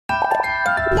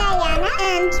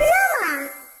and Roma.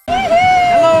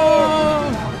 Hello!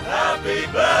 Happy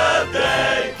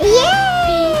birthday!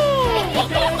 Yay!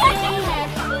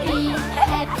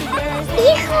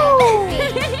 Yee-hoo!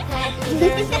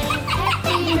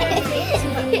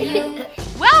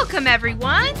 Welcome,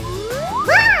 everyone!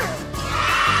 Wow!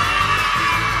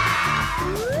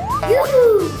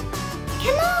 Yoo-hoo!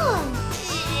 Come on!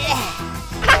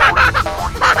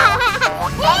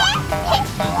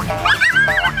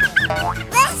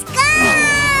 Let's go!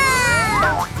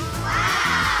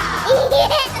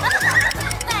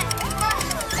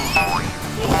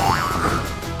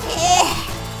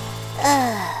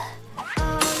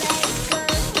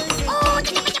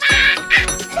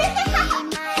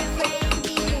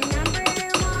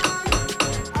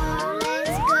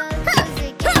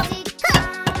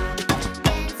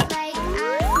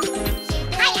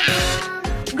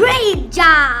 Great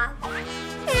job!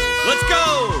 Let's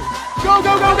go! Go,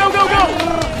 go, go, go, go, go!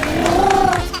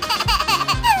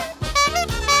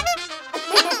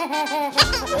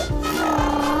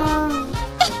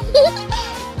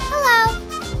 Hello.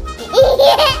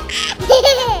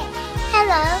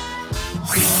 Hello.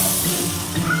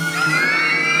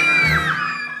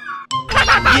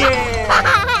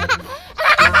 Yeah!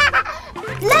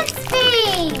 Let's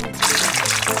sing.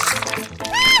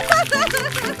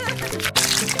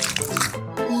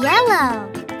 Yellow.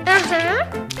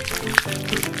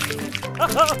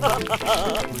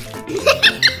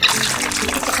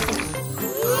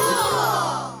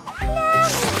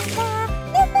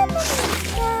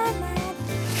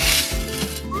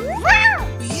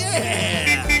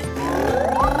 Yeah!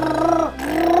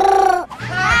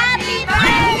 Happy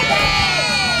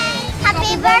birthday!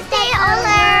 Happy birthday,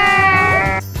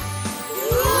 Oler!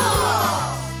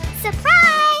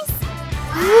 Surprise!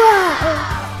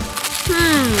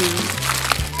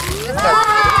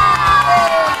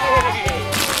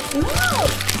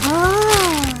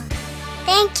 Oh,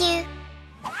 thank you.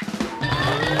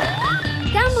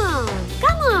 Come on,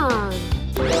 come on.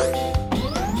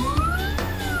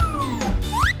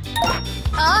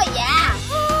 Oh, yeah.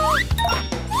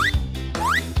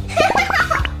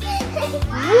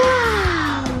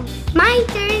 Wow. My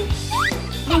turn.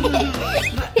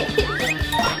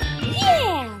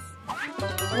 Yes.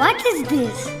 What is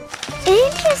this?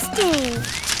 Interesting.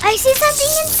 I see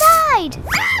something inside.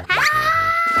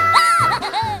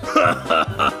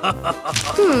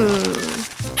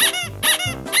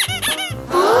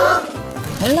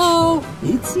 Hello,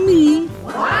 it's me.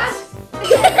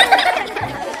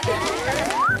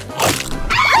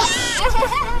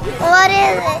 What is it?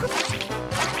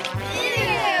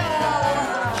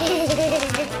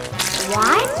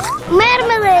 What?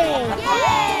 Marmalade!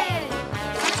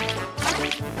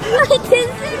 What is it?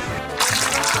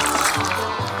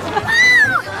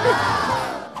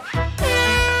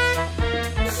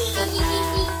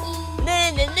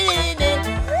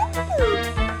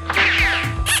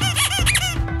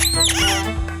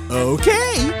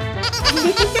 Okay!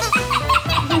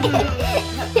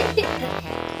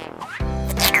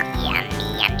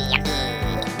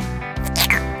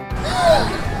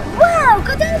 Wow,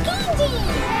 cotton candy!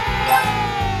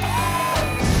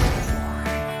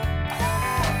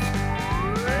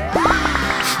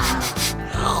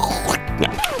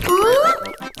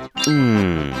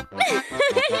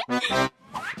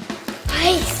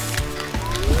 Ice.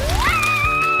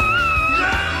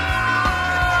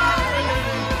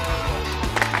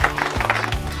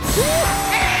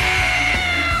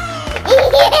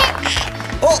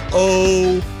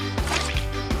 Uh-oh!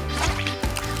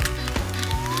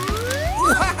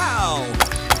 Wow!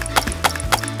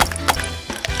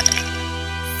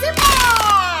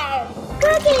 Super!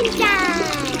 Cooking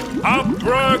time!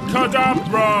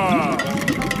 Abracadabra!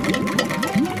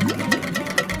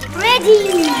 Ready!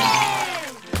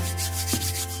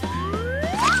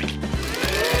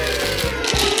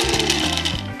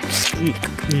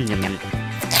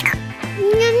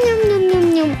 Yum, yum, yum, yum,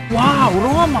 yum. Wow,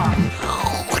 Roma!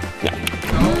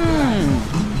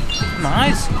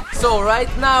 Nice. So right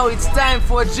now it's time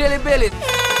for Jelly Belly.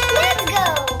 Let's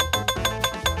go!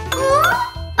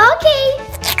 Okay!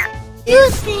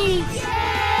 Music!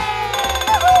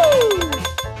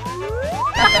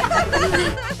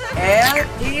 And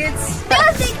it's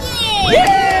Music!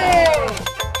 yeah!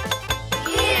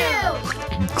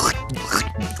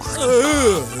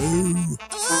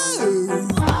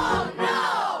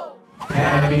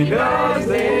 Happy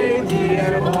birthday,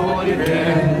 dear Holy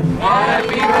Ben.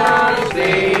 Happy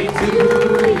birthday to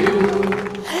you.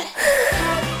 Happy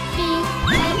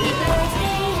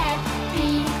birthday,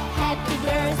 happy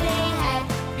birthday,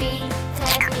 happy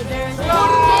birthday.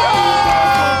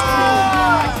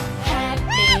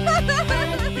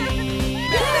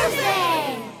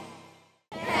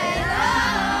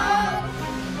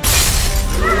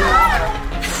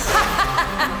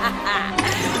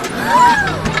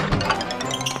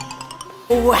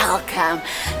 welcome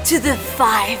to the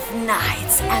 5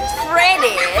 Nights at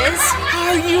Freddy's.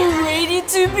 Are you ready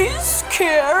to be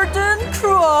scared and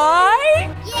cry?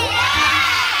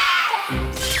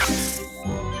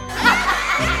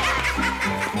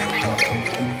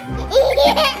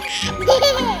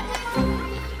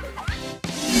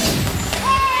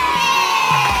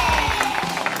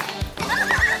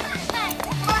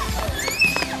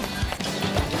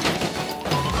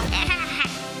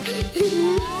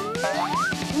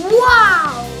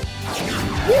 Wow!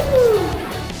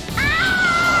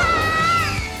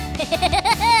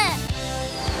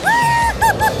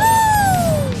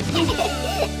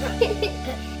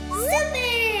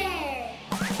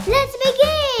 Let's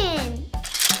begin!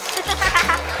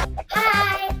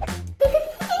 Hi!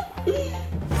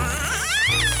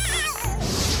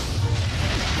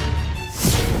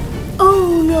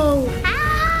 Oh no!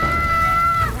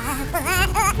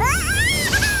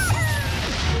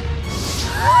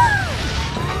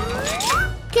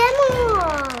 Come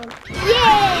on!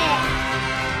 Yeah!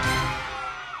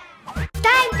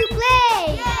 Time to play!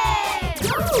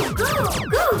 Go, go,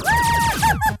 go!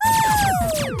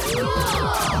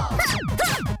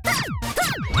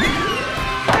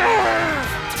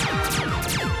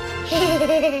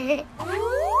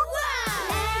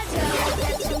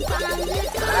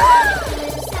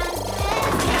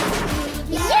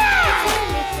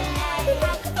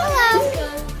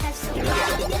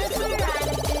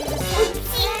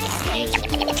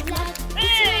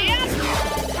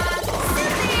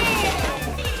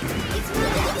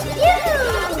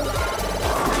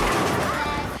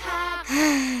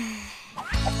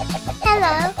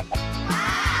 Hello.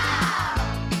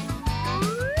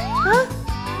 Huh?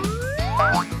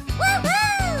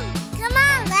 Woohoo! Come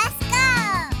on, let's go.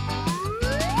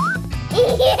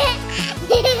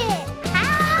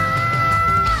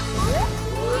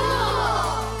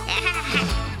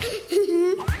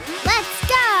 Let's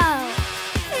go.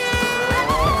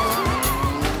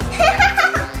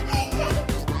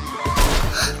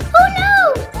 Oh no!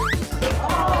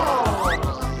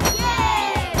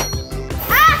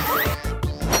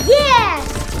 Yes!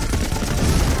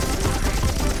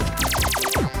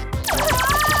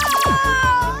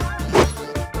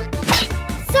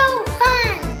 So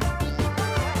fun!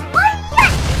 Oh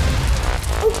yes!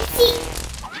 Oopsie!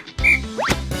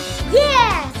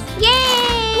 Yes! Yay!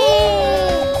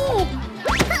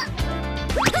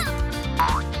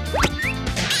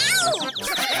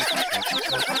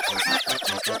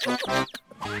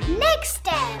 Next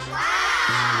step!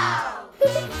 Wow! Go,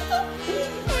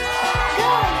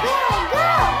 go, go!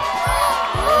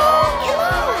 Oh, come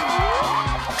on!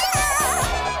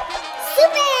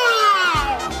 Super!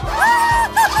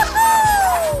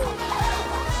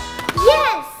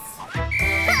 Yes!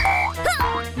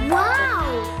 Wow!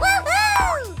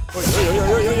 Woohoo!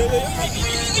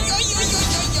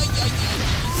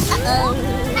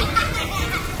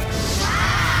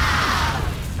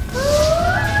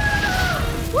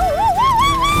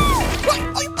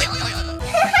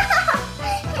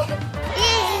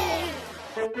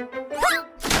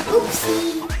 Oopsie!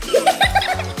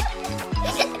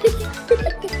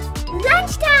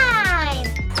 Lunchtime!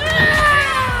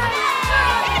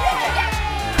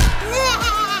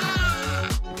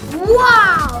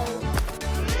 Wow!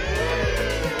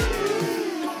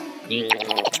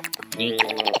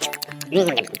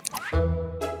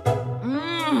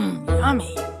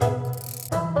 Yummy.